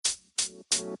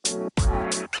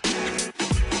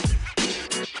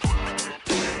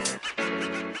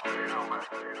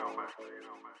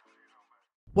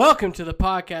Welcome to the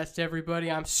podcast, everybody.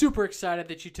 I'm super excited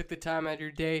that you took the time out of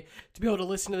your day to be able to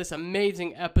listen to this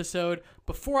amazing episode.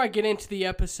 Before I get into the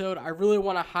episode, I really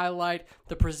want to highlight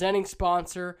the presenting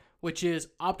sponsor, which is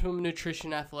Optimum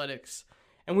Nutrition Athletics.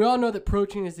 And we all know that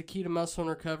protein is the key to muscle and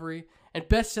recovery, and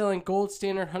best-selling Gold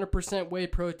Standard 100% whey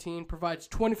protein provides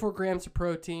 24 grams of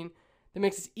protein that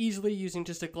makes it easily using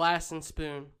just a glass and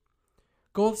spoon.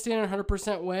 Gold Standard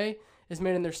 100% whey is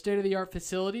made in their state-of-the-art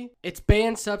facility. It's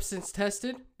banned substance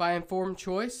tested by Informed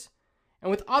Choice. And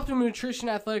with Optimum Nutrition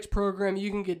Athletics program, you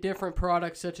can get different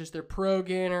products such as their Pro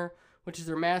Gainer, which is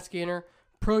their mass gainer,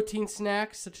 protein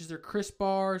snacks such as their crisp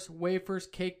bars, wafers,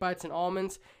 cake bites, and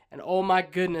almonds. And oh my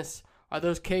goodness, are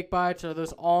those cake bites, are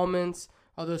those almonds,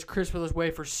 are those crisps, are those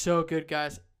wafers so good,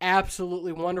 guys.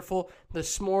 Absolutely wonderful. The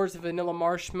s'mores, the vanilla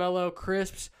marshmallow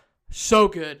crisps, so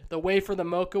good. The wafer, the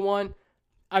mocha one,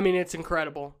 I mean, it's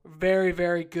incredible. Very,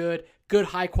 very good. Good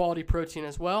high-quality protein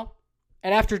as well.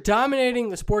 And after dominating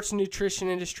the sports and nutrition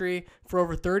industry for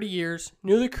over 30 years,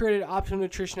 newly created Optimum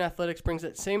Nutrition Athletics brings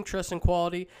that same trust and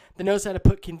quality that knows how to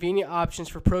put convenient options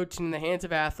for protein in the hands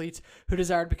of athletes who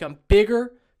desire to become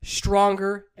bigger,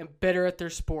 stronger, and better at their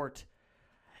sport.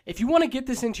 If you want to get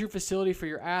this into your facility for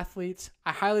your athletes,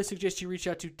 I highly suggest you reach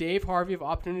out to Dave Harvey of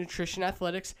Optimum Nutrition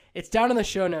Athletics. It's down in the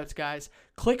show notes, guys.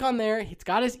 Click on there. He's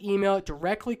got his email.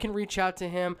 Directly can reach out to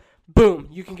him. Boom,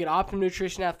 you can get Optimum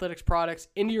Nutrition Athletics products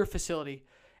into your facility.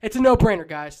 It's a no-brainer,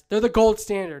 guys. They're the gold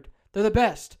standard. They're the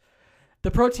best.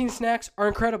 The protein snacks are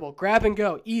incredible. Grab and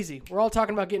go. Easy. We're all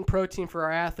talking about getting protein for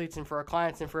our athletes and for our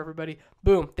clients and for everybody.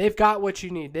 Boom. They've got what you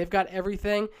need. They've got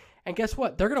everything. And guess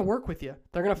what? They're going to work with you.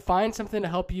 They're going to find something to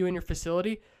help you in your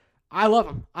facility. I love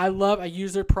them. I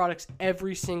use their products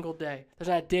every single day. There's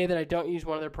not a day that I don't use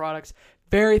one of their products.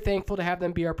 Very thankful to have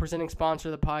them be our presenting sponsor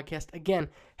of the podcast. Again,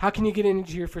 how can you get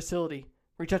into your facility?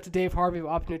 Reach out to Dave Harvey of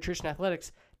Optimum Nutrition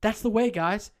Athletics. That's the way,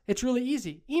 guys. It's really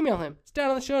easy. Email him. It's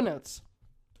down in the show notes.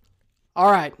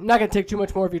 All right. I'm not going to take too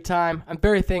much more of your time. I'm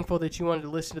very thankful that you wanted to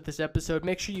listen to this episode.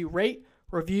 Make sure you rate,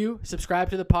 review, subscribe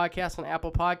to the podcast on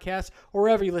Apple Podcasts or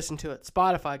wherever you listen to it.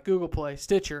 Spotify, Google Play,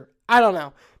 Stitcher. I don't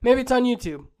know. Maybe it's on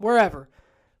YouTube. Wherever.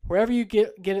 Wherever you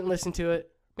get it and listen to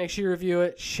it, make sure you review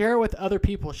it. Share it with other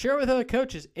people. Share it with other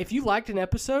coaches. If you liked an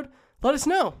episode, let us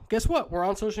know. Guess what? We're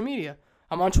on social media.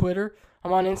 I'm on Twitter.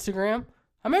 I'm on Instagram.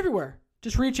 I'm everywhere.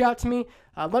 Just reach out to me.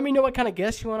 Let me know what kind of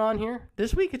guests you want on here.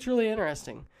 This week, it's really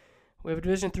interesting. We have a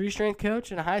Division III strength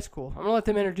coach and a high school. I'm going to let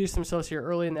them introduce themselves here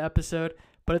early in the episode.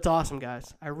 But it's awesome,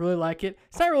 guys. I really like it.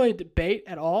 It's not really a debate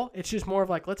at all. It's just more of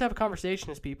like, let's have a conversation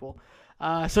as people.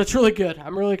 So it's really good.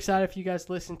 I'm really excited for you guys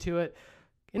to listen to it.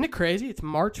 Isn't it crazy? It's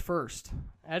March 1st.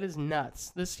 That is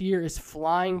nuts. This year is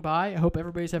flying by. I hope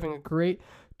everybody's having a great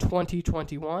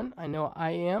 2021. I know I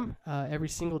am every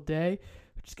single day.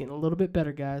 We're just getting a little bit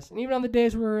better, guys. And even on the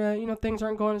days where things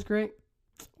aren't going as great,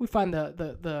 we find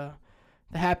the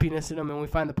happiness in them, and we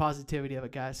find the positivity of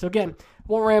it, guys. So again,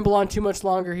 won't ramble on too much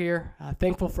longer here.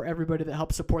 Thankful for everybody that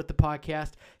helps support the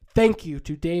podcast. Thank you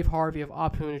to Dave Harvey of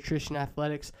Optimum Nutrition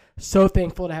Athletics. So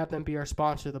thankful to have them be our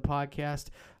sponsor of the podcast.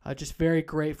 Just very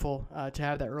grateful to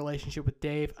have that relationship with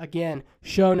Dave. Again,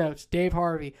 show notes, Dave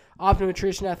Harvey, Optimum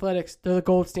Nutrition Athletics. They're the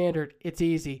gold standard. It's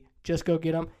easy. Just go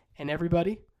get them. And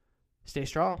everybody, stay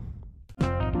strong.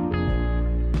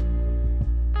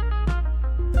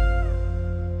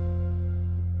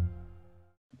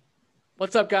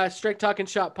 What's up, guys? Strength Talking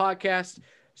Shop podcast.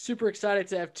 Super excited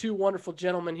to have two wonderful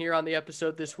gentlemen here on the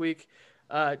episode this week.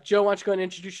 Joe, why don't you go ahead and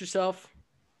introduce yourself?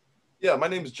 Yeah, my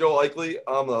name is Joe Eichley.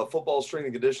 I'm a football strength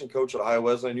and conditioning coach at Ohio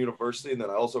Wesleyan University, and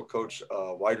then I also coach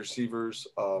wide receivers.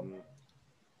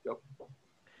 Yep.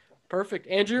 Perfect.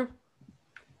 Andrew?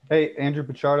 Hey, Andrew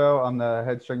Pichardo. I'm the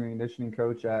head strength and conditioning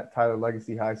coach at Tyler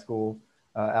Legacy High School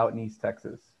out in East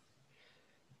Texas.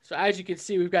 So as you can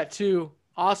see, we've got two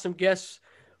awesome guests.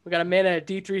 We got a man at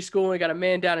a D3 school, and we got a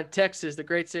man down in Texas, the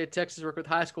great state of Texas, work with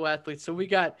high school athletes. So we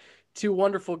got two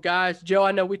wonderful guys. Joe,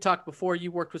 I know we talked before. You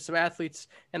worked with some athletes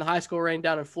in the high school range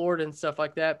down in Florida and stuff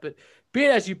like that. But being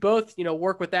as you both,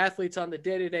 work with athletes on the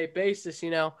day-to-day basis,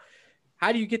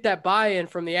 how do you get that buy-in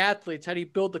from the athletes? How do you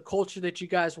build the culture that you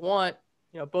guys want,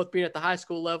 both being at the high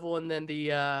school level and then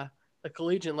the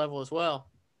collegiate level as well?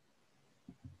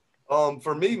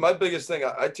 For me, my biggest thing,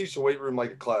 I teach the weight room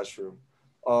like a classroom.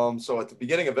 So at the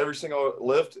beginning of every single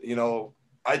lift,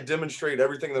 I demonstrate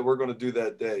everything that we're going to do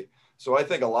that day. So I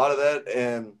think a lot of that,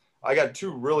 and I got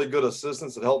two really good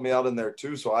assistants that help me out in there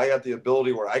too. So I got the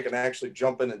ability where I can actually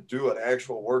jump in and do an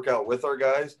actual workout with our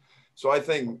guys. So I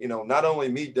think, you know, not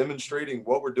only me demonstrating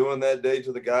what we're doing that day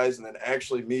to the guys and then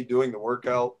actually me doing the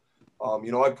workout.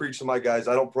 You know, I preach to my guys,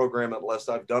 I don't program it unless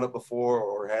I've done it before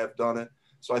or have done it.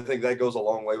 So I think that goes a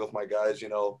long way with my guys. You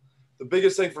know, the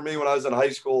biggest thing for me when I was in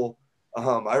high school,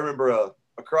 I remember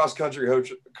a cross-country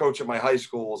coach at my high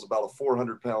school was about a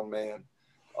 400-pound man.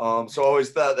 So I always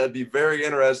thought that'd be very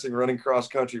interesting running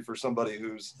cross-country for somebody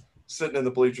who's sitting in the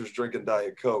bleachers drinking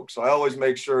Diet Coke. So I always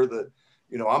make sure that,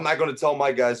 you know, I'm not going to tell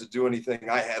my guys to do anything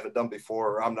I haven't done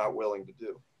before or I'm not willing to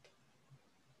do.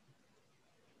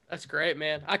 That's great,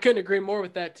 man. I couldn't agree more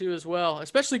with that too as well,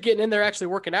 especially getting in there actually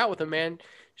working out with them, man.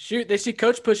 Shoot, they see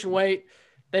coach pushing weight.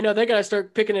 They know they got to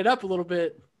start picking it up a little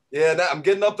bit. Yeah, now I'm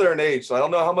getting up there in age, so I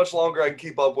don't know how much longer I can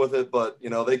keep up with it, but, you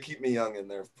know, they keep me young in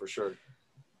there for sure.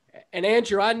 And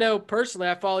Andrew, I know personally,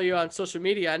 I follow you on social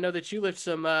media. I know that you lift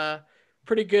some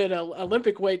pretty good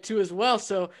Olympic weight too as well.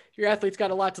 So your athletes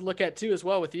got a lot to look at too as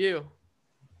well with you.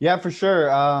 Yeah, for sure.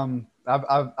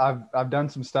 I've done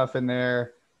some stuff in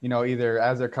there, you know, either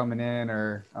as they're coming in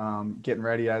or getting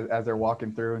ready as they're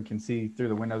walking through and can see through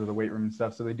the windows of the weight room and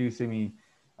stuff. So they do see me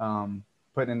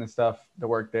putting in the stuff, the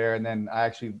work there. And then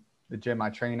the gym I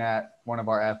train at, one of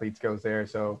our athletes goes there.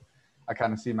 So I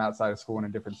kind of see him outside of school in a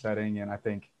different setting. And I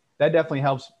think that definitely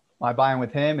helps my buy-in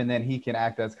with him. And then he can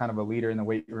act as kind of a leader in the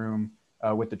weight room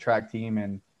with the track team.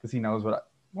 And because he knows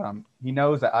he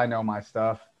knows that I know my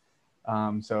stuff.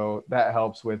 So that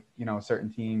helps with, you know,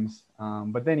 certain teams.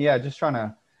 But then, yeah, just trying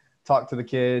to talk to the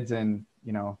kids and,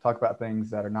 you know, talk about things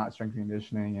that are not strength and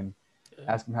conditioning and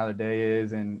ask them how their day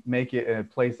is and make it a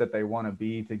place that they want to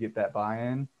be to get that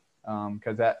buy-in.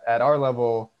 Because at our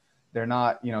level, they're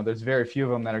not, you know, there's very few of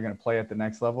them that are going to play at the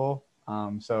next level.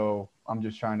 So some of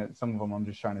them I'm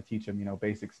just trying to teach them, you know,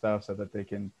 basic stuff so that they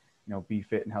can, you know, be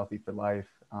fit and healthy for life.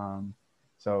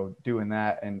 So doing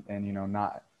that and, you know,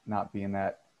 not being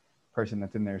that person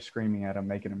that's in there screaming at them,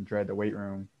 making them dread the weight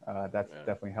room. That's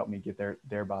definitely helped me get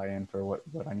their buy-in for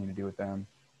what I need to do with them.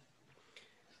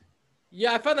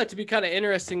 Yeah, I found that to be kind of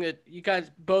interesting that you guys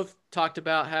both talked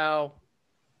about how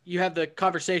you have the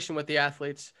conversation with the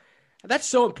athletes. That's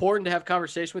so important to have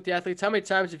conversation with the athletes. How many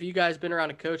times have you guys been around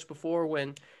a coach before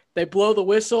when they blow the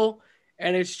whistle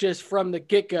and it's just from the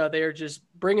get-go, they're just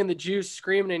bringing the juice,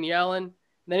 screaming and yelling. And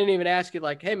they didn't even ask you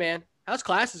like, hey man, how's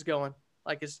classes going?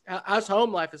 Like, how's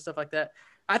home life and stuff like that?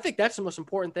 I think that's the most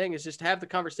important thing is just to have the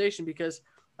conversation because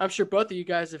I'm sure both of you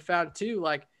guys have found too,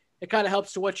 like it kind of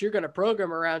helps to what you're going to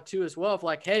program around too as well. Of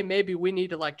like, hey, maybe we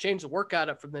need to like change the workout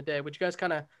up from the day. Would you guys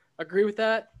kind of agree with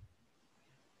that?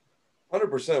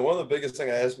 100%. One of the biggest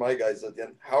thing I ask my guys at the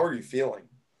end, how are you feeling?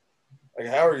 Like,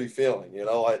 how are you feeling? You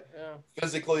know,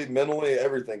 physically, mentally,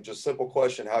 everything, just simple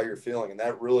question, how you're feeling. And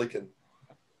that really can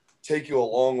take you a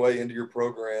long way into your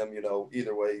program, you know,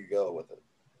 either way you go with it.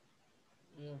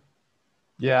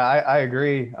 Yeah, I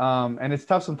agree. And it's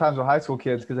tough sometimes with high school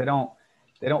kids because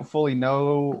they don't fully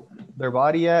know their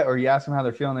body yet, or you ask them how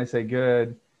they're feeling, they say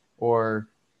good, or,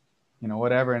 you know,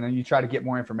 whatever. And then you try to get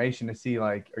more information to see,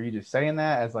 like, are you just saying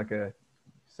that as like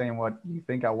saying what you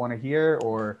think I want to hear,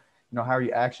 or, you know, how are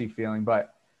you actually feeling?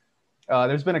 But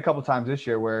there's been a couple times this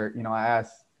year where, you know, I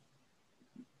asked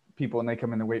people and they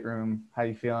come in the weight room, how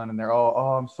you feeling? And they're all,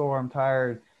 oh, I'm sore, I'm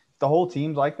tired. If the whole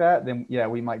team's like that, then yeah,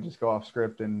 we might just go off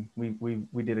script. And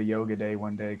we did a yoga day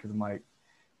one day because I'm like,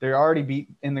 they're already beat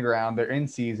in the ground, they're in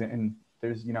season, and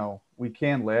there's, you know, we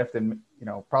can lift and, you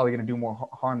know, probably going to do more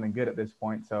harm than good at this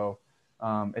point. So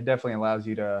it definitely allows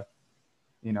you to,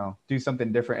 you know, do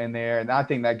something different in there. And I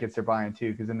think that gets their buy-in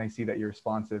too, because then they see that you're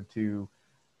responsive to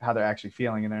how they're actually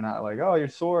feeling, and they're not like, oh, you're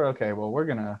sore. Okay, well, we're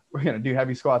gonna do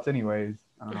heavy squats anyways.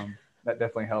 That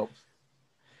definitely helps.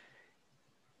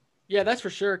 Yeah, that's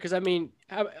for sure. Because I mean,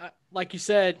 like you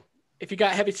said, if you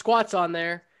got heavy squats on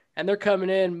there and they're coming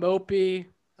in mopey,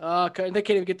 they can't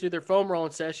even get through their foam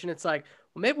rolling session. It's like,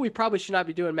 well, maybe we probably should not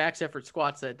be doing max effort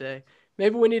squats that day.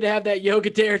 Maybe we need to have that yoga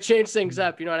day or change things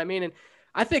up. You know what I mean? And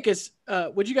I think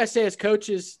would you guys say as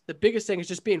coaches, the biggest thing is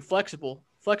just being flexible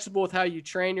with how you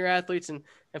train your athletes and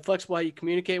flexible how you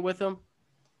communicate with them?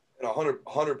 And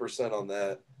 100% on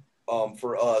that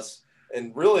for us.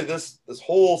 And really this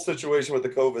whole situation with the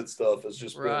COVID stuff has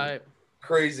just been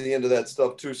crazy into that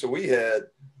stuff too. So we had,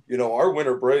 you know, our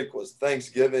winter break was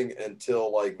Thanksgiving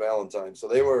until like Valentine's. So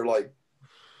they were like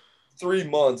 3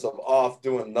 months of off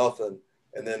doing nothing.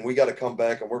 And then we got to come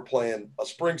back and we're playing a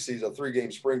spring season, a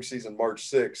 3-game spring season, March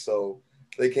 6th. So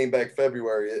they came back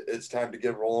February. It's time to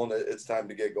get rolling. It's time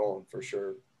to get going for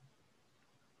sure.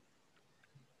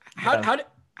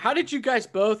 How did you guys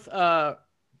both, are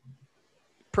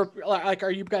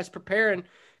you guys preparing?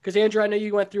 Because Andrew, I know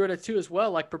you went through it too as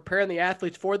well, like preparing the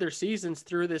athletes for their seasons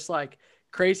through this like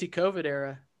crazy COVID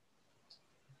era.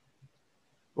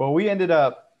 Well, we ended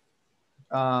up,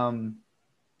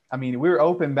 we were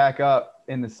open back up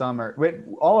in the summer.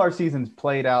 All our seasons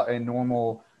played out in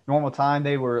normal time.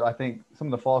 They were, I think, some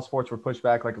of the fall sports were pushed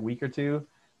back like a week or two,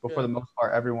 but for the most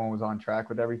part, everyone was on track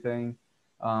with everything.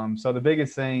 So the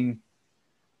biggest thing,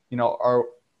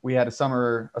 we had a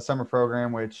summer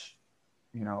program, which,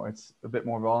 it's a bit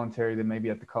more voluntary than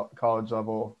maybe at the college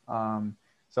level.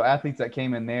 So athletes that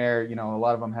came in there, a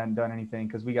lot of them hadn't done anything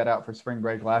because we got out for spring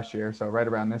break last year. So right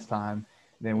around this time,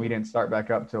 then we didn't start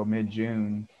back up till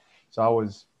mid-June. So I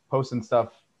was posting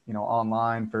stuff,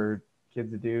 online for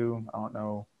kids to do. I don't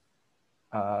know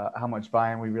how much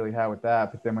buy-in we really had with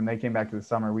that. But then when they came back to the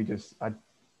summer,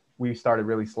 we started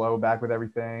really slow back with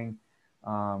everything,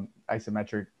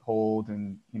 isometric hold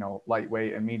and,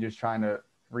 lightweight, and me just trying to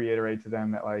reiterate to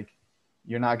them that, like,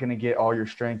 you're not going to get all your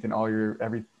strength and all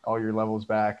your levels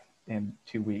back in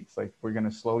 2 weeks. Like, we're going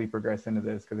to slowly progress into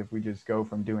this, because if we just go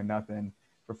from doing nothing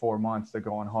for 4 months to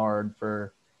going hard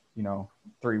for,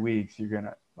 3 weeks, you're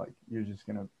just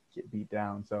going to get beat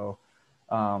down. So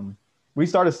we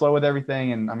started slow with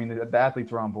everything. And the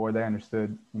athletes were on board. They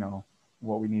understood,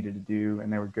 what we needed to do,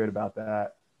 and they were good about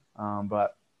that.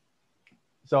 But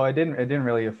so it didn't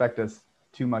really affect us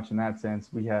too much in that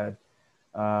sense. We had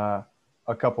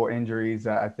a couple injuries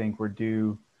that I think were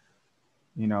due,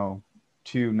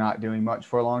 to not doing much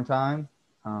for a long time.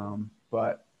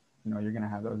 But you're going to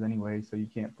have those anyway, so you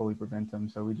can't fully prevent them.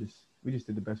 So we just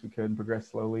did the best we could and progressed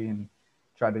slowly and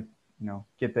tried to,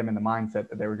 get them in the mindset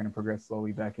that they were going to progress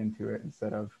slowly back into it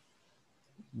instead of,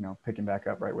 picking back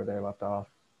up right where they left off.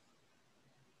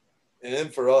 And then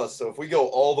for us, so if we go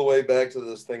all the way back to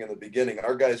this thing in the beginning,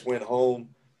 our guys went home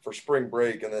for spring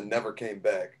break and then never came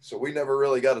back. So we never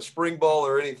really got a spring ball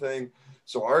or anything.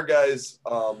 So our guys,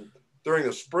 during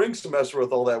the spring semester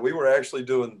with all that, we were actually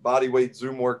doing body weight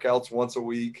Zoom workouts once a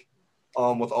week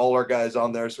with all our guys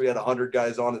on there. So we had 100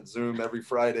 guys on at Zoom every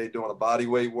Friday doing a body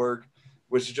weight work,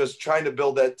 which is just trying to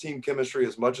build that team chemistry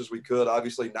as much as we could.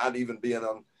 Obviously, not even being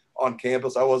on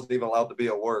campus, I wasn't even allowed to be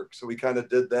at work. So we kind of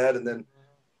did that and then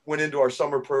went into our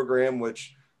summer program,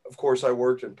 which of course I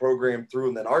worked and programmed through.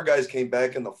 And then our guys came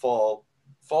back in the fall.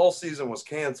 Fall season was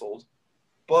canceled.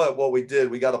 But what we did,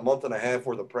 we got a month and a half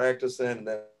worth of practice in. And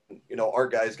then, our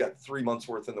guys got 3 months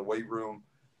worth in the weight room.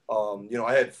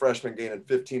 I had freshmen gaining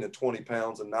 15 to 20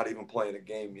 pounds and not even playing a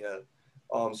game yet.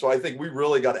 So I think we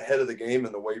really got ahead of the game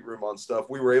in the weight room on stuff.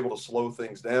 We were able to slow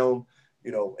things down.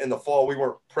 In the fall, we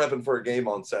weren't prepping for a game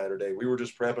on Saturday. We were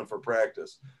just prepping for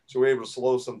practice. So we were able to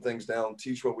slow some things down,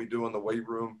 teach what we do in the weight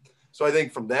room. So I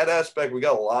think from that aspect, we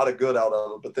got a lot of good out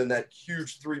of it. But then that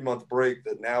huge 3-month break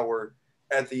that now we're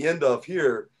at the end of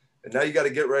here, and now you got to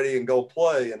get ready and go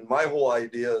play. And my whole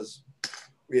idea is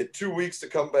we had 2 weeks to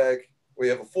come back. We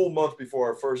have a full month before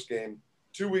our first game.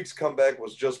 2 weeks come back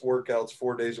was just workouts,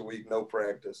 4 days a week, no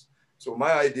practice. So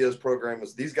my ideas program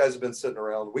is these guys have been sitting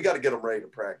around. We got to get them ready to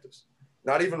practice.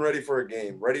 Not even ready for a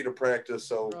game, ready to practice.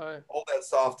 So all that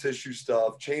soft tissue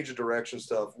stuff, change of direction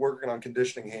stuff, working on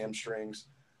conditioning hamstrings.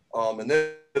 And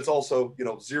then it's also,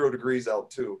 0 degrees out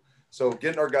too. So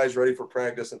getting our guys ready for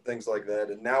practice and things like that.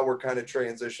 And now we're kind of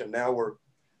transitioned. Now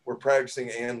we're practicing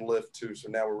and lift too. So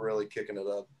now we're really kicking it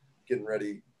up, getting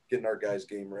ready, getting our guys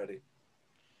game ready.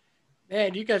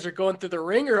 Man, you guys are going through the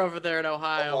ringer over there in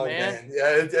Ohio, man.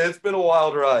 Yeah, it's been a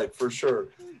wild ride for sure.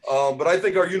 But I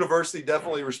think our university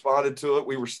definitely responded to it.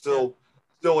 We were still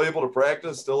able to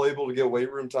practice, still able to get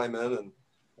weight room time in. And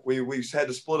we had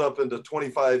to split up into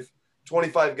 25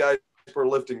 guys per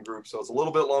lifting group. So it's a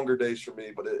little bit longer days for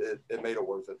me, but it made it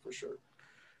worth it for sure.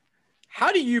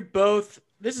 How do you both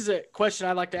 – this is a question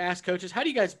I'd like to ask coaches. How do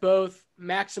you guys both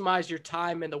maximize your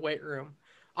time in the weight room?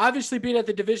 Obviously, being at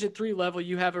the Division III level,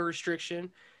 you have a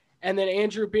restriction. And then,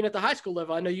 Andrew, being at the high school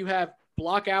level, I know you have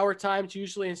block hour times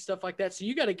usually and stuff like that. So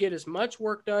you got to get as much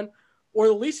work done or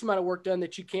the least amount of work done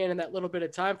that you can in that little bit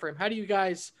of time frame. How do you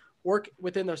guys work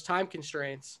within those time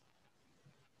constraints?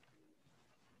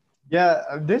 Yeah,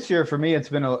 this year for me, it's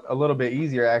been a little bit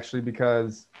easier actually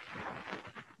because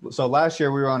so last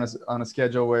year we were on a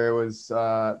schedule where it was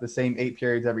the same 8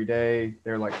 periods every day.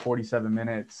 They're like 47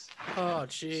 minutes. Oh,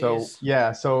 geez. So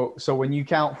yeah, so when you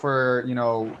count for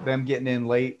them getting in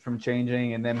late from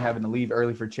changing and them having to leave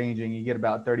early for changing, you get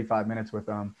about 35 minutes with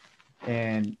them.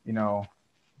 And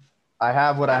I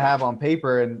have what I have on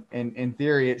paper, and in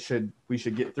theory we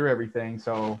should get through everything.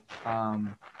 So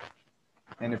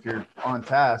and if you're on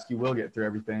task, you will get through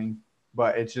everything.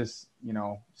 But it's just,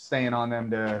 staying on them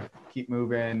to keep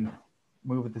moving,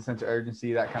 move with the sense of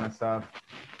urgency, that kind of stuff.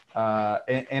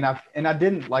 And I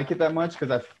didn't like it that much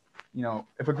because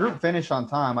if a group finished on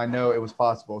time, I know it was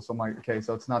possible. So I'm like, okay,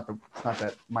 so it's not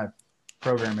that my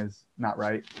program is not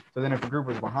right. So then if a group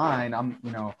was behind,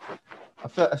 I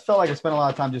felt like I spent a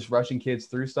lot of time just rushing kids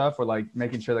through stuff or like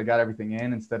making sure they got everything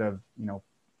in instead of,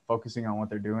 focusing on what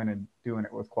they're doing and doing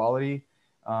it with quality.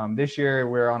 This year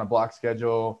we're on a block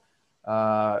schedule.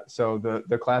 So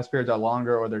the class periods are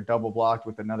longer or they're double blocked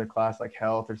with another class like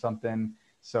health or something.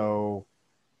 So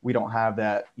we don't have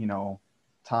that,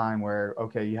 time where,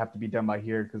 okay, you have to be done by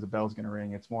here because the bell's going to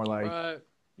ring. It's more like,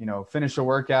 finish a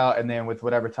workout. And then with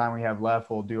whatever time we have left,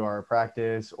 we'll do our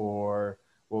practice or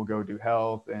we'll go do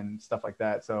health and stuff like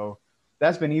that. So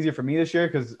that's been easier for me this year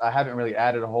because I haven't really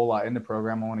added a whole lot in the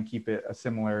program. I want to keep it a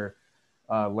similar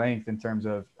length in terms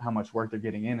of how much work they're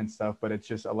getting in and stuff, but it's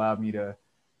just allowed me to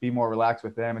be more relaxed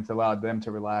with them. It's allowed them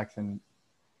to relax. And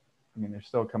I mean, they're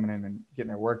still coming in and getting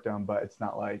their work done, but it's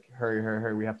not like,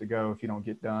 hurry, we have to go. If you don't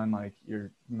get done, like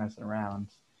you're messing around.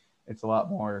 It's a lot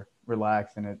more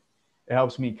relaxed, and it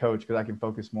helps me coach because I can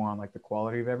focus more on like the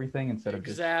quality of everything instead of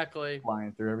just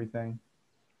flying through everything.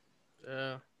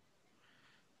 Yeah.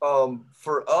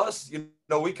 For us,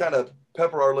 we kind of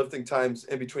pepper our lifting times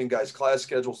in between guys' class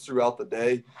schedules throughout the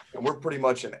day, and we're pretty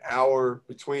much an hour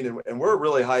between, and we're a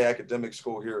really high academic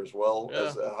school here as well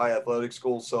as a high athletic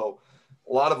school. So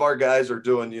a lot of our guys are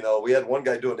doing, we had one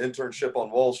guy do an internship on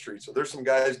Wall Street. So there's some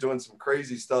guys doing some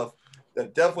crazy stuff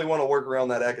that definitely want to work around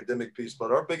that academic piece.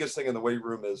 But our biggest thing in the weight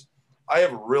room is I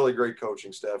have a really great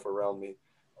coaching staff around me.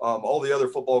 All the other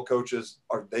football coaches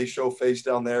they show face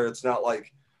down there. It's not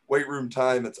like weight room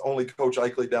time. It's only Coach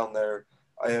Eichley down there.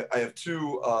 I have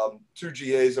two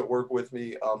GAs that work with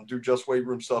me, do just weight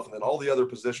room stuff. And then all the other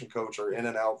position coach are in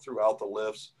and out throughout the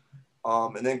lifts.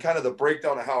 And then kind of the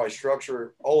breakdown of how I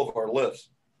structure all of our lifts.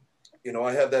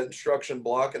 I have that instruction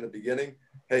block in the beginning.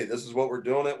 Hey, this is what we're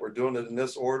doing it. We're doing it in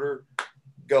this order.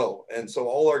 Go. And so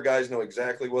all our guys know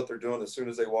exactly what they're doing as soon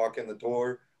as they walk in the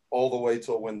door, all the way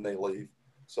till when they leave.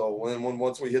 So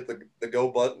once we hit the go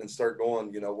button and start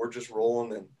going, we're just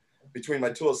rolling. And between my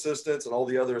two assistants and all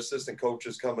the other assistant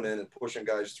coaches coming in and pushing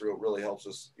guys through, it really helps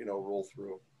us, roll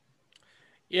through.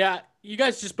 Yeah, you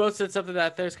guys just both said something that I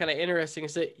thought was kind of interesting,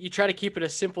 is that you try to keep it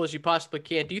as simple as you possibly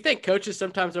can. Do you think coaches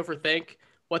sometimes overthink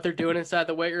what they're doing inside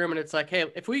the weight room, and it's like, hey,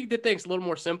 if we did things a little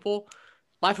more simple,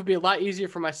 life would be a lot easier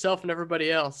for myself and everybody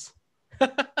else?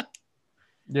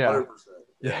 Yeah. 100%.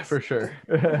 Yeah, for sure.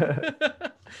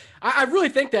 I really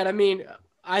think that. I mean,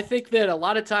 I think that a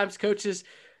lot of times coaches,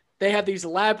 they have these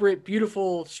elaborate,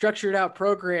 beautiful, structured out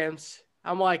programs.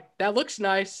 I'm like, that looks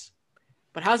nice,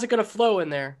 but how's it going to flow in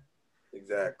there?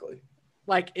 Exactly.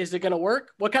 Like, is it going to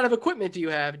work? What kind of equipment do you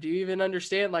have? Do you even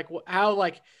understand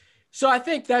how, so I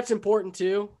think that's important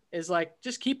too, is like,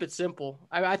 just keep it simple.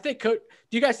 I think do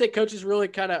you guys think coaches really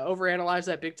kind of overanalyze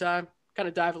that big time? Kind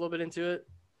of dive a little bit into it?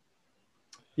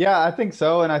 Yeah, I think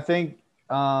so. And I think,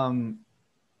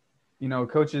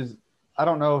 coaches, I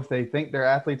don't know if they think their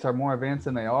athletes are more advanced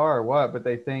than they are or what, but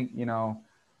they think,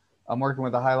 I'm working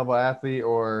with a high level athlete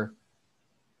or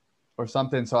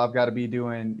something. So I've got to be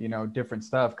doing, different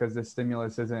stuff because this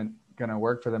stimulus isn't going to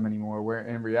work for them anymore. Where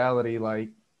in reality, like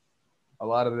a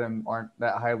lot of them aren't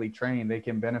that highly trained. They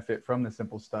can benefit from the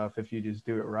simple stuff if you just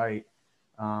do it right.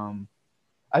 I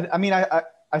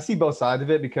see both sides of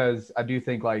it because I do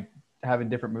think like having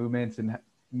different movements and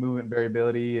movement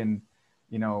variability and,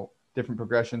 different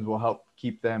progressions will help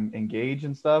keep them engaged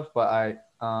and stuff. But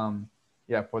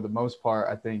for the most part,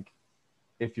 I think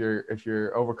if you're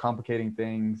overcomplicating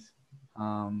things,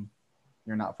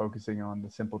 you're not focusing on the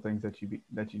simple things that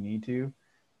you need to.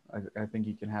 I think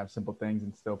you can have simple things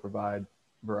and still provide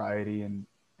variety and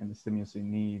the stimulus you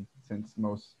need, since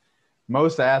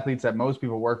most athletes that most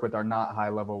people work with are not high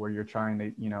level where you're trying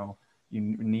to, you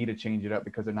need to change it up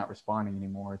because they're not responding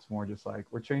anymore. It's more just like,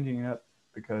 we're changing it up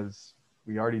because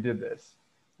we already did this.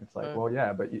 It's like, well,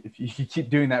 yeah, but if you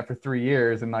keep doing that for 3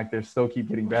 years and like they still keep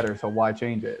getting better, so why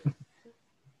change it?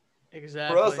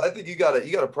 Exactly. For us, I think you gotta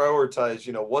prioritize,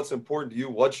 what's important to you,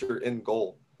 what's your end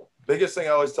goal. Biggest thing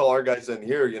I always tell our guys in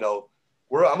here,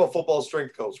 I'm a football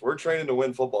strength coach. We're training to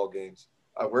win football games.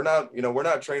 We're not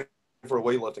training for a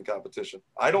weightlifting competition.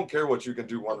 I don't care what you can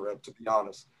do one rep, to be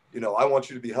honest. I want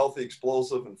you to be healthy,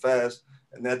 explosive, and fast,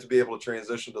 and that to be able to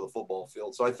transition to the football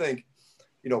field. So I think,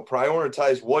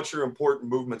 prioritize what's your important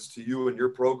movements to you and your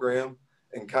program,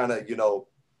 and kind of,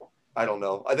 I don't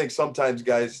know. I think sometimes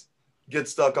guys get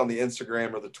stuck on the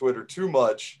Instagram or the Twitter too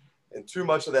much, and too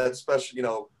much of that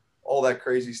special, all that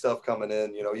crazy stuff coming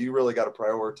in. You really got to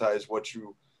prioritize what's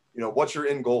your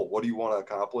end goal. What do you want to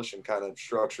accomplish, and kind of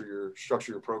structure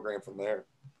your program from there.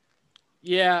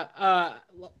 Yeah.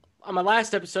 On my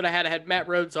last episode, I had Matt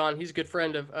Rhodes on. He's a good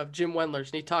friend of Jim Wendler's,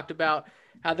 and he talked about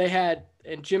how they had,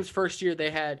 in Jim's first year,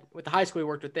 they had, with the high school he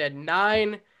worked with, they had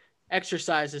 9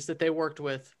 exercises that they worked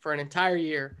with for an entire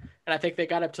year. And I think they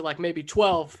got up to like maybe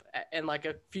 12 and like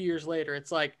a few years later.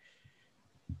 It's like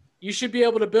you should be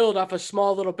able to build off a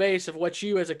small little base of what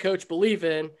you as a coach believe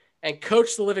in and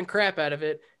coach the living crap out of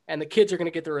it, and the kids are going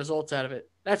to get the results out of it.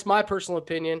 That's my personal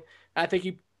opinion. I think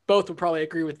you both would probably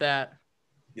agree with that.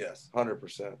 Yes,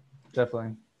 100%.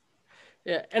 Definitely.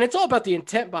 Yeah, and it's all about the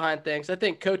intent behind things. I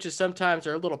think coaches sometimes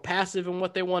are a little passive in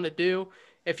what they want to do.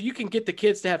 If you can get the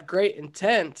kids to have great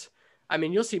intent, I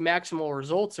mean, you'll see maximal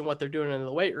results in what they're doing in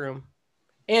the weight room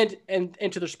and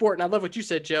into their sport. And I love what you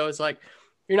said, Joe. It's like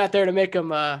you're not there to make them,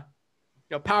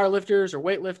 power lifters or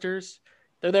weight lifters.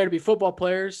 They're there to be football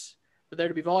players. They're there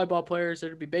to be volleyball players. They're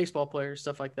there to be baseball players,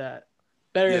 stuff like that.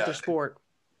 Better at their sport.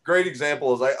 Great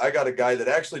example is I got a guy that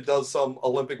actually does some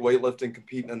Olympic weightlifting,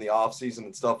 competing in the off season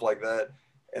and stuff like that.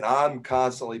 And I'm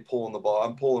constantly pulling the ball.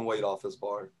 I'm pulling weight off his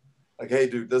bar. Like, hey,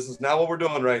 dude, this is not what we're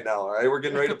doing right now. All right. We're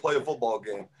getting ready to play a football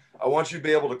game. I want you to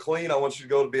be able to clean. I want you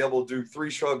to be able to do 3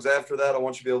 shrugs after that. I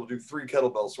want you to be able to do 3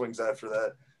 kettlebell swings after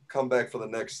that. Come back for the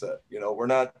next set. We're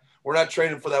not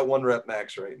training for that 1 rep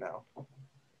max right now.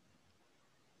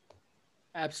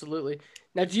 Absolutely.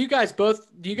 Now, do you guys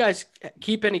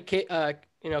keep any,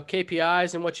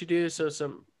 KPIs in what you do?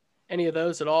 So any of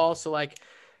those at all? So like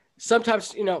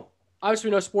sometimes, obviously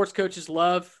we know sports coaches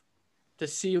love to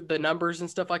see the numbers and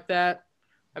stuff like that.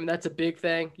 I mean, that's a big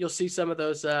thing. You'll see some of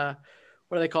those, what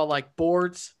are they called? Like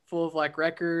boards full of like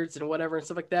records and whatever and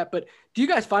stuff like that. But do you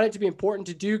guys find it to be important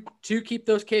to keep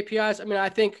those KPIs? I mean, I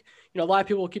think, a lot of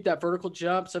people will keep that vertical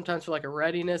jump sometimes for like a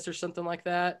readiness or something like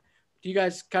that. Do you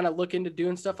guys kind of look into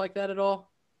doing stuff like that at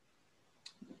all?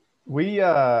 We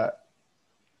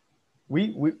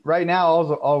right now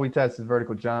all we test is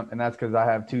vertical jump, and that's because I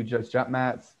have 2 just jump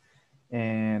mats,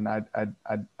 and I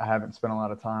haven't spent a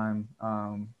lot of time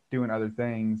doing other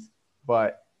things,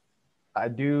 but I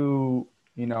do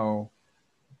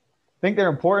think they're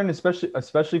important,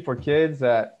 especially for kids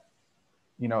that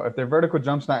if their vertical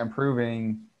jump's not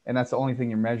improving and that's the only thing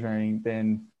you're measuring,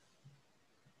 then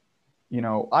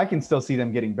I can still see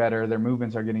them getting better. Their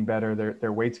movements are getting better.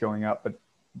 Their weight's going up, but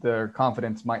their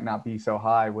confidence might not be so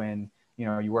high when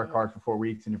you work hard for 4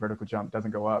 weeks and your vertical jump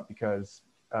doesn't go up because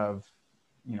of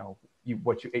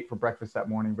what you ate for breakfast that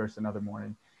morning versus another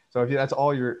morning. So if that's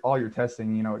all you're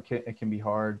testing, it can be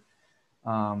hard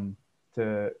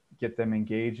to get them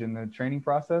engaged in the training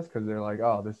process because they're like,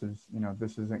 oh, this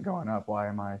isn't going up. Why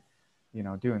am I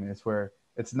doing this? Where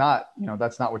it's not,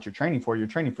 that's not what you're training for. You're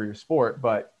training for your sport,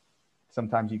 but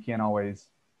sometimes you can't always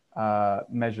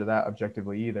measure that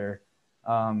objectively either.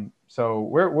 So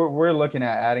we're looking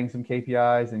at adding some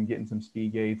KPIs and getting some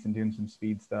speed gates and doing some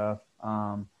speed stuff,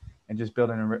 and just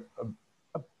building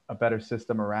a better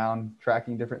system around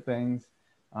tracking different things.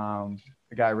 The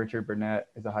guy, Richard Burnett,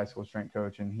 is a high school strength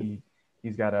coach, and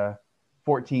he's got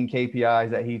 14 KPIs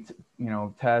that he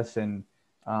tests and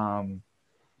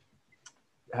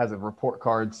has a report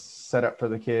card set up for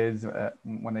the kids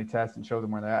when they test and show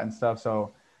them where they're at and stuff.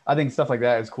 So I think stuff like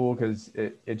that is cool because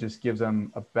it just gives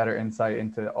them a better insight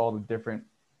into all the different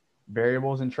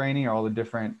variables in training, or all the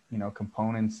different,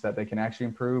 components that they can actually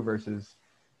improve versus,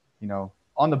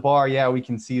 on the bar. Yeah, we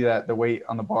can see that the weight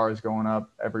on the bar is going up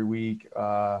every week.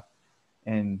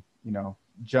 And,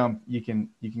 jump, you can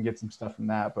get some stuff from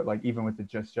that. But like, even with the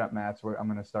just jump mats, where I'm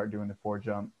going to start doing the 4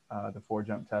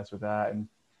 jump test with that, and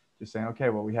just saying, okay,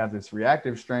 well, we have this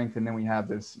reactive strength, and then we have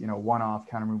this, one-off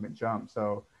counter movement jump.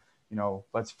 So,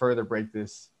 let's further break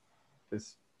this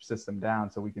system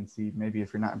down so we can see maybe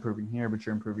if you're not improving here, but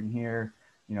you're improving here,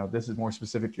 this is more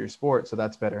specific to your sport. So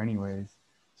that's better anyways.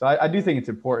 So I do think it's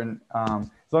important, as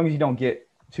long as you don't get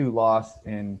too lost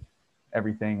in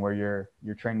everything where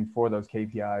you're training for those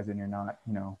KPIs and you're not,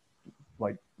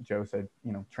 like Joe said,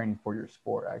 training for your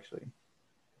sport actually.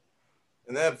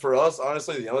 And then for us,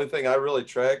 honestly, the only thing I really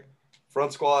track,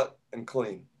 front squat and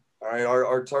clean. All right,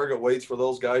 our target weights for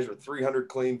those guys are 300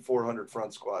 clean, 400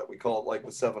 front squat. We call it like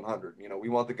the 700. We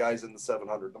want the guys in the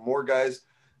 700. The more guys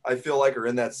I feel like are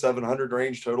in that 700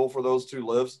 range total for those 2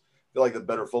 lifts, I feel like the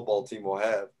better football team will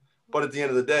have. But at the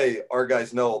end of the day, our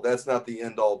guys know that's not the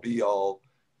end all be all.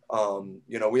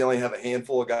 We only have a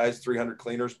handful of guys, 300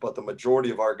 cleaners, but the majority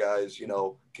of our guys,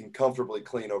 can comfortably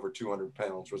clean over 200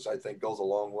 pounds, which I think goes a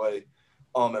long way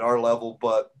at our level.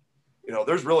 But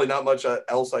there's really not much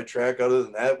else I track other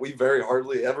than that. We very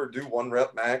hardly ever do 1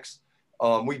 rep max.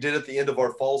 We did at the end of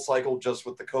our fall cycle just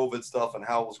with the COVID stuff and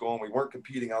how it was going. We weren't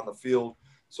competing on the field.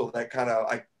 So that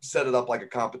I set it up like a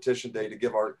competition day to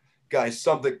give our guys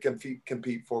something to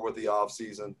compete for with the off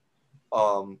season.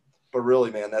 But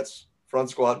really, man, that's front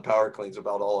squat and power cleans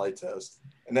about all I test.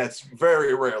 And that's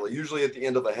very rarely, usually at the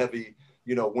end of a heavy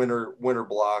winter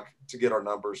block to get our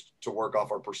numbers to work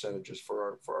off our percentages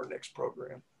for our next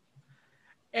program.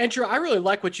 Andrew, I really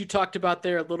like what you talked about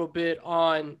there a little bit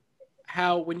on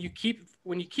how when you keep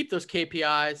those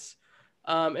KPIs,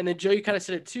 and then Joe, you kind of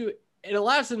said it too, it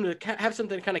allows them to have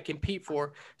something to kind of compete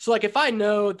for. So like if I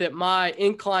know that my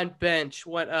incline bench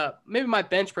went up, maybe my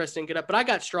bench press didn't get up, but I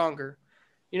got stronger.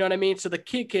 You know what I mean? So the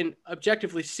kid can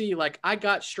objectively see like I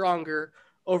got stronger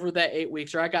over that 8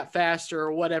 weeks, or I got faster,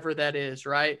 or whatever that is,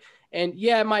 right? And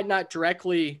yeah, it might not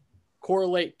directly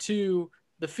correlate to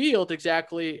the field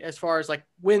exactly as far as like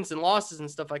wins and losses and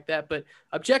stuff like that, but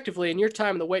objectively in your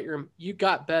time in the weight room, you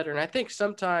got better. And I think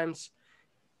sometimes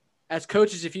as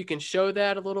coaches, if you can show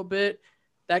that a little bit,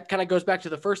 that kind of goes back to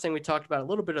the first thing we talked about, a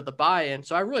little bit of the buy-in.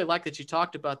 So I really like that you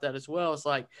talked about that as well. It's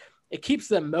like it keeps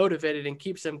them motivated and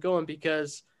keeps them going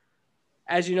because,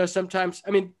 as you know, sometimes,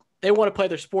 I mean, they want to play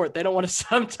their sport. They don't want to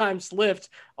sometimes lift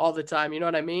all the time. You know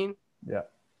what I mean? Yeah.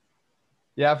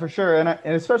 Yeah, for sure. And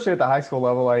especially at the high school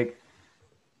level, like,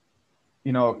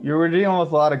 you know, you're dealing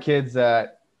with a lot of kids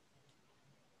that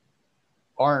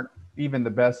aren't even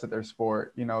the best at their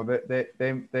sport. You know,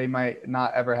 they might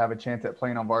not ever have a chance at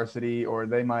playing on varsity, or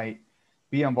they might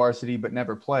be on varsity but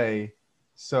never play.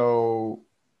 So,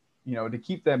 you know, to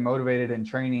keep them motivated and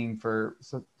training for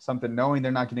something, knowing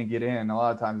they're not going to get in, a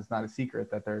lot of times it's not a secret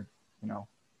that they're, you know,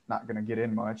 not going to get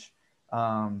in much.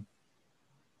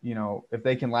 You know, if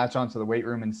they can latch onto the weight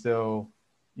room and still,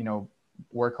 you know,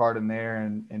 work hard in there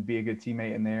and be a good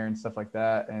teammate in there and stuff like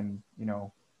that, and, you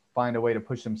know, find a way to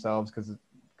push themselves because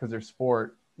their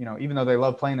sport, you know, even though they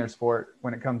love playing their sport,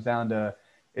 when it comes down to,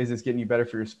 is this getting you better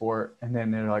for your sport? And then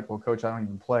they're like, well, coach, I don't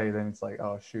even play. Then it's like,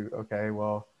 oh, shoot. Okay,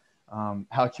 well,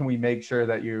 how can we make sure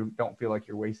that you don't feel like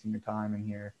you're wasting your time in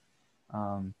here?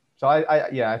 So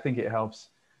I think it helps,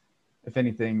 if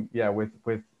anything,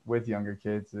 with younger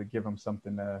kids, to give them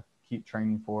something to keep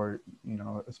training for, you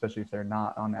know, especially if they're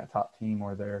not on that top team,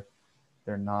 or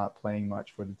they're not playing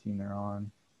much for the team they're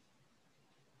on.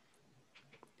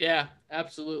 Yeah,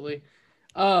 absolutely.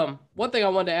 One thing I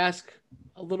wanted to ask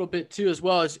a little bit too, as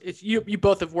well, is you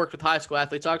both have worked with high school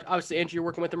athletes. Obviously, Andrew, you're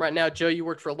working with them right now. Joe, you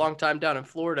worked for a long time down in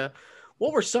Florida.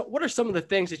 What are some of the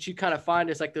things that you kind of find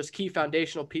as like those key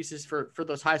foundational pieces for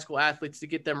those high school athletes to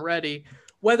get them ready,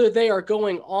 whether they are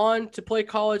going on to play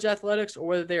college athletics or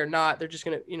whether they are not, they're just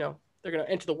going to, you know, they're going to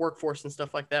enter the workforce and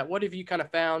stuff like that. What have you kind of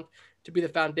found to be the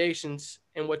foundations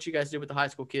in what you guys do with the high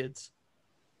school kids?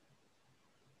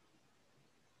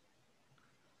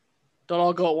 Don't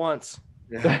all go at once.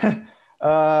 Yeah.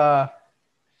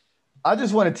 I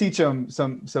just want to teach them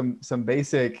some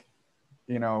basic,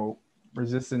 you know,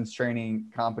 resistance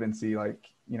training competency, like,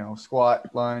 you know,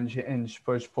 squat, lunge, hinge,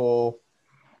 push, pull,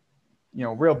 you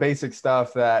know, real basic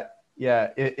stuff that,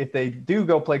 yeah, if they do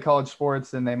go play college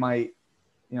sports, then they might,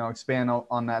 you know, expand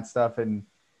on that stuff and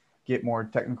get more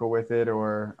technical with it,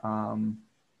 or,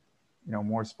 you know,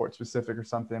 more sport specific or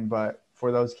something. But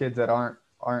for those kids that aren't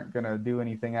going to do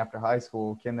anything after high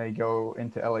school, can they go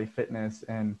into LA Fitness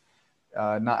and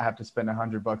not have to spend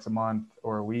 $100 a month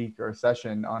or a week or a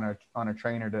session on a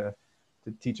trainer to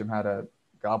teach them how to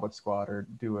goblet squat or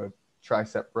do a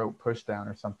tricep rope push down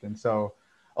or something? So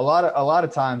a lot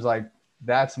of times, like,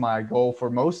 that's my goal for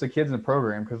most of the kids in the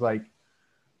program, because, like,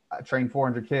 I train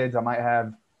 400 kids, I might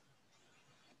have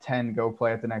 10 go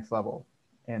play at the next level,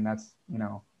 and that's, you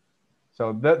know,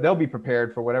 so they'll be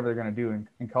prepared for whatever they're going to do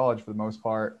in college for the most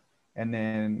part. And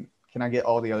then can I get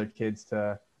all the other kids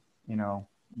to, you know,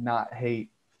 not hate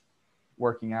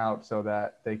working out so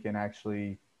that they can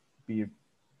actually be a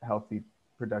healthy,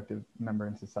 productive member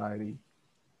in society?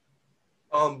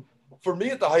 For me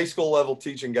at the high school level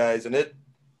teaching guys, and it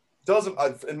doesn't,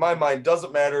 in my mind,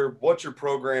 doesn't matter what your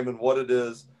program and what it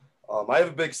is. I have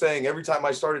a big saying every time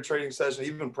I start a training session,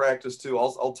 even practice too,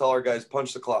 I'll tell our guys,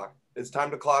 punch the clock. It's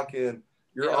time to clock in.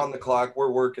 You're on the clock.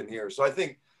 We're working here. So I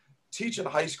think teaching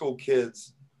high school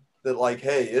kids that, like,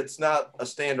 hey, it's not a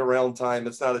stand around time.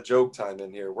 It's not a joke time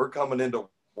in here. We're coming into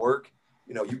work.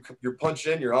 You know, you're punch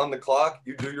in, you're on the clock,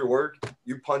 you do your work,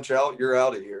 you punch out, you're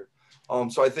out of here.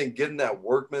 So I think getting that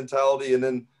work mentality, and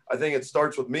then I think it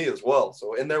starts with me as well.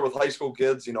 So in there with high school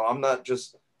kids, you know, I'm not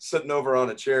just sitting over on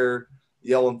a chair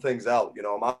yelling things out. You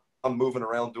know, I'm moving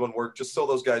around doing work just so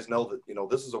those guys know that, you know,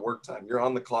 this is a work time. You're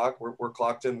on the clock. We're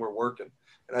clocked in. We're working.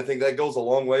 And I think that goes a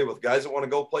long way with guys that want to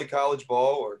go play college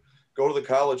ball or go to the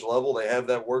college level. They have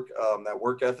that work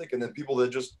ethic. And then people that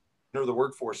just enter the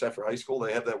workforce after high school,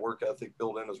 they have that work ethic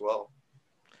built in as well.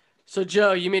 So,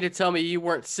 Joe, you mean to tell me you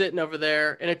weren't sitting over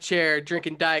there in a chair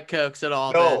drinking Diet Cokes at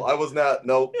all? No, then? I was not.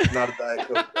 Nope, not a Diet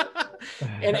Coke.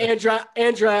 And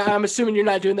Andrew, I'm assuming you're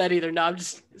not doing that either. No, I'm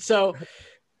just so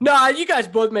No, you guys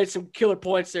both made some killer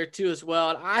points there too as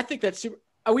well. And I think that's super.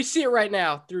 We see it right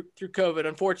now through COVID.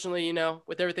 Unfortunately,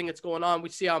 with everything that's going on, we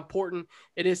see how important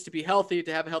it is to be healthy,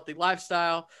 to have a healthy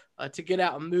lifestyle, to get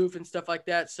out and move and stuff like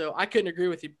that. So I couldn't agree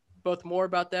with you both more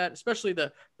about that, especially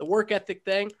the work ethic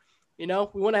thing. We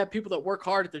want to have people that work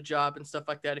hard at their job and stuff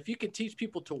like that. If you can teach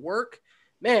people to work,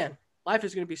 man, life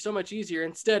is going to be so much easier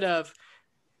instead of,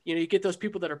 you get those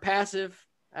people that are passive.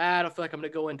 I don't feel like I'm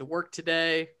going to go into work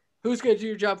today. Who's going to do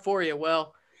your job for you?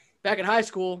 Well, back in high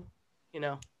school,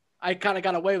 I kind of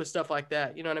got away with stuff like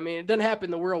that. You know what I mean? It doesn't happen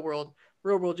in the real world.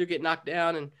 Real world, you get knocked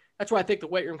down. And that's why I think the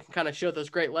weight room can kind of show those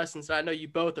great lessons that I know you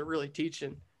both are really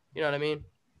teaching. You know what I mean?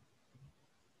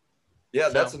 Yeah,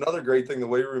 that's another great thing the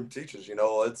weight room teaches.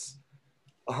 It's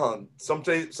some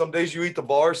days you eat the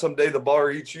bar, some day the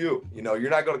bar eats you. You're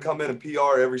not going to come in and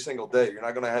PR every single day. You're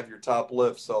not going to have your top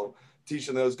lift. So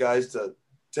teaching those guys to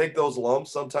take those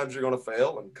lumps, sometimes you're going to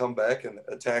fail and come back and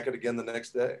attack it again the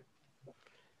next day.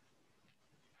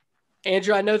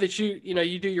 Andrew, I know that you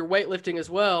do your weightlifting as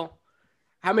well.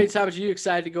 How many times are you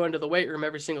excited to go into the weight room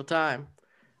every single time?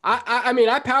 I mean,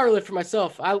 I power lift for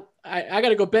myself. I got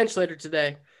to go bench later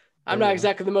today. I'm not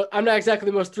exactly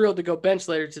the most thrilled to go bench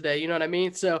later today. You know what I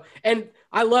mean? So, and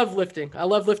I love lifting. I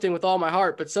love lifting with all my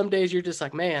heart, but some days you're just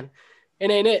like, man, it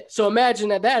ain't it. So imagine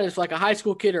that is like a high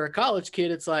school kid or a college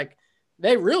kid. It's like,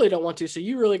 they really don't want to. So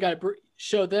you really got to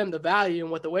show them the value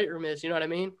and what the weight room is. You know what I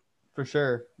mean? For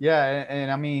sure. Yeah. And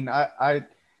I mean, I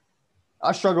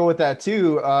struggle with that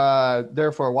too.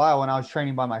 There for a while when I was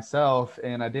training by myself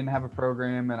and I didn't have a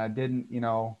program and I didn't,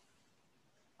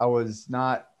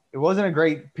 it wasn't a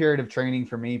great period of training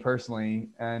for me personally.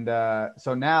 And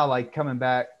so now like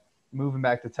moving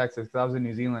back to Texas, because I was in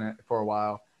New Zealand for a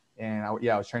while and I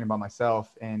was training by myself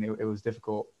and it was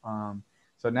difficult.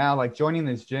 So now like joining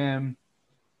this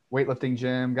weightlifting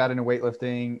gym, got into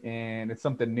weightlifting, and it's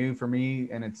something new for me,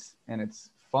 and it's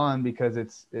fun because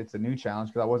it's a new challenge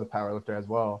because I was a power lifter as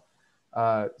well.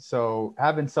 So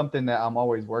having something that I'm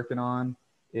always working on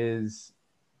is,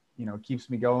 keeps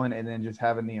me going, and then just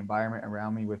having the environment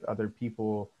around me with other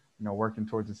people, working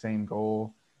towards the same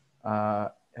goal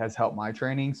has helped my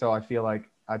training. So I feel like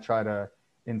I try to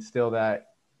instill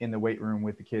that in the weight room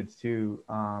with the kids too.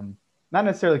 Not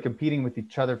necessarily competing with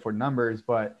each other for numbers,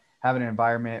 but having an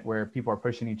environment where people are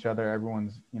pushing each other,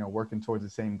 everyone's, working towards the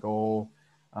same goal.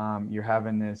 You're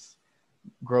having this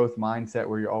growth mindset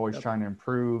where you're always trying to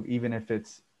improve, even if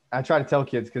I try to tell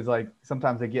kids, cause like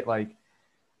sometimes they get like,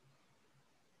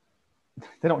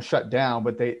 they don't shut down,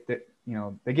 but they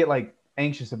get like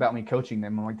anxious about me coaching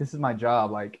them. I'm like, this is my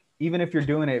job. Like, even if you're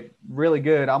doing it really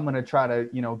good, I'm going to try to,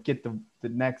 get the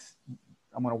next,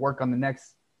 I'm going to work on the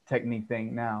next technique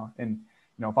thing now. And,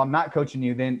 if I'm not coaching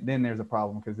you, then there's a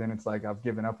problem, because then it's like I've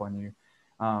given up on you.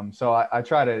 So I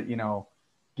try to,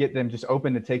 get them just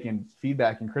open to taking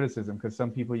feedback and criticism, because some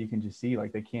people you can just see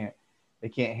like they can't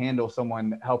handle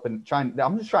someone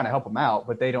I'm just trying to help them out,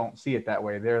 but they don't see it that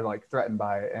way. They're like threatened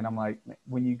by it. And I'm like,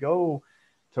 when you go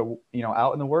to,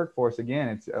 out in the workforce, again,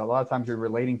 it's a lot of times you're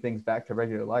relating things back to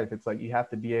regular life. It's like you have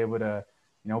to be able to,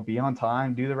 be on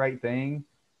time, do the right thing,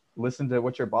 listen to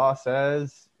what your boss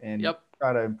says, and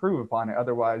try to improve upon it.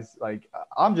 Otherwise, like,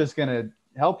 I'm just going to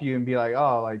help you and be like,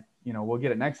 oh, like, we'll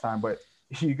get it next time. But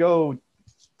if you go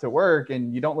to work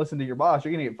and you don't listen to your boss,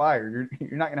 you're going to get fired.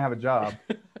 You're not going to have a job.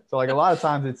 So like a lot of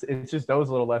times it's just those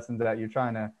little lessons that you're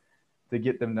trying to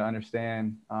get them to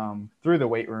understand through the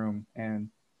weight room. And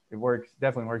it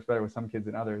definitely works better with some kids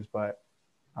than others. But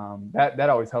that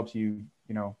always helps you,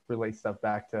 relate stuff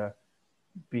back to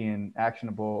being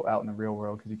actionable out in the real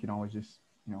world, because you can always just,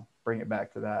 bring it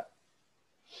back to that.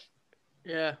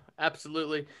 Yeah,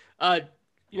 absolutely.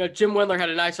 Jim Wendler had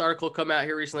a nice article come out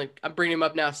here recently. I'm bringing him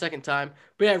up now a second time.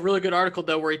 But yeah, a really good article,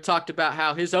 though, where he talked about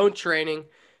how his own training,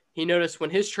 he noticed when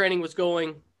his training was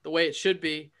going the way it should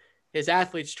be, his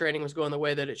athletes' training was going the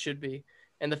way that it should be.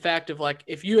 And the fact of, like,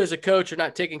 if you as a coach are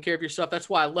not taking care of yourself, that's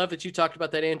why I love that you talked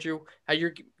about that, Andrew, how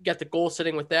you got the goal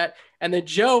setting with that. And then,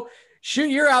 Joe,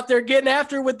 shoot, you're out there getting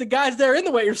after with the guys there in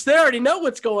the weight room. So they already know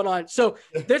what's going on. So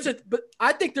but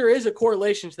I think there is a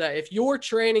correlation to that. If you're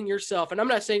training yourself, and I'm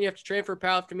not saying you have to train for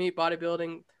powerlifting, meet,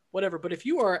 bodybuilding, whatever, but if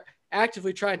you are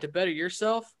actively trying to better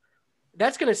yourself,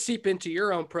 that's going to seep into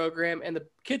your own program, and the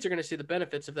kids are going to see the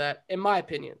benefits of that, in my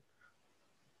opinion.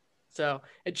 So,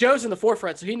 and Joe's in the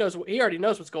forefront, so he already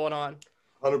knows what's going on.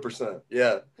 100%.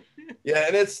 Yeah.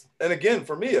 Yeah. And again,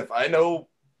 for me, if I know,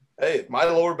 hey, if my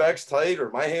lower back's tight or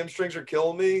my hamstrings are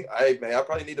killing me, I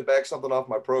probably need to back something off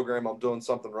my program. I'm doing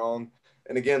something wrong.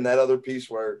 And again, that other piece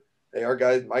where, hey,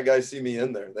 my guys see me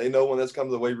in there. They know when it's come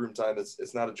to the weight room time,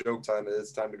 it's not a joke time.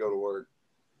 It's time to go to work.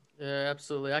 Yeah,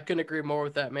 absolutely. I couldn't agree more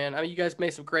with that, man. I mean, you guys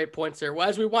made some great points there. Well,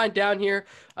 as we wind down here,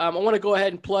 I want to go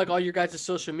ahead and plug all your guys'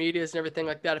 social medias and everything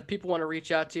like that. If people want to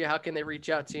reach out to you, how can they reach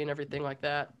out to you and everything like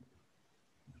that?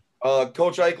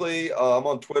 Coach Eichley, I'm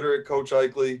on Twitter at Coach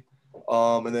Eichley.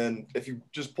 And then if you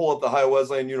just pull up the Ohio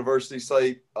Wesleyan University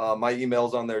site, my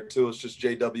email's on there too. It's just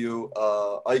JW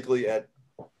Eichley at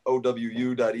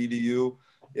owu.edu.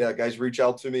 Yeah, guys, reach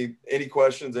out to me. Any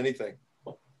questions, anything.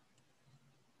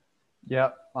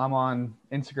 Yep, I'm on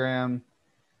Instagram,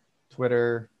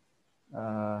 Twitter.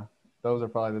 Those are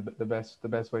probably the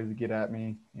best ways to get at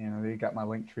me. You know, they got my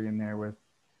link tree in there with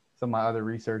some of my other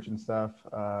research and stuff,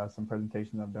 some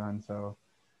presentations I've done. So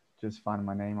just finding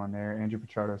my name on there, Andrew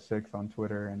Pichardo 6 on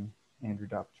Twitter and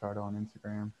Andrew.Pichardo on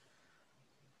Instagram.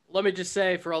 Let me just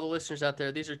say for all the listeners out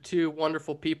there, these are two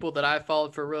wonderful people that I've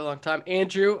followed for a really long time.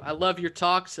 Andrew, I love your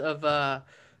talks of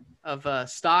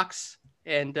stocks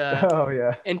and Oh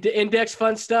yeah, and index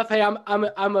fund stuff. Hey,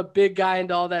 I'm a big guy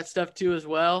into all that stuff too as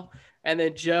well. And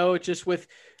then Joe,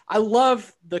 I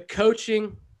love the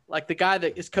coaching, like the guy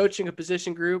that is coaching a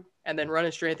position group and then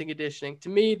running strength and conditioning. To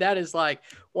me, that is like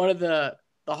one of the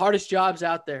hardest jobs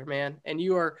out there, man. And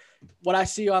what I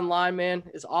see online, man,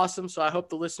 is awesome. So I hope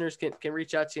the listeners can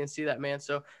reach out to you and see that, man.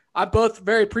 So I'm both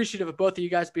very appreciative of both of you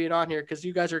guys being on here because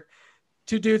you guys are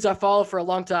two dudes I follow for a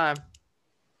long time.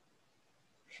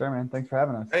 Sure, man. Thanks for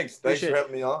having us. Thanks for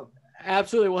having me on.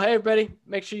 Absolutely. Well, hey, everybody,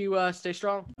 make sure you stay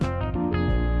strong.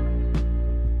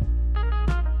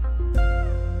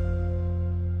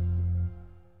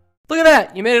 Look at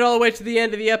that. You made it all the way to the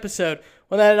end of the episode.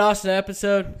 Wasn't that an awesome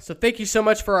episode? So thank you so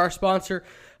much for our sponsor,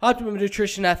 Optimum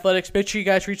Nutrition Athletics. Make sure you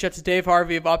guys reach out to Dave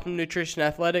Harvey of Optimum Nutrition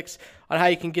Athletics on how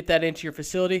you can get that into your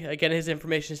facility. Again, his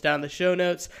information is down in the show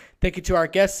notes. Thank you to our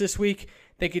guests this week.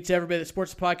 Thank you to everybody that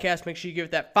supports the podcast. Make sure you give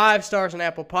it that 5 stars on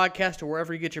Apple Podcast or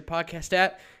wherever you get your podcast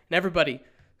at. And everybody,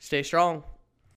 stay strong.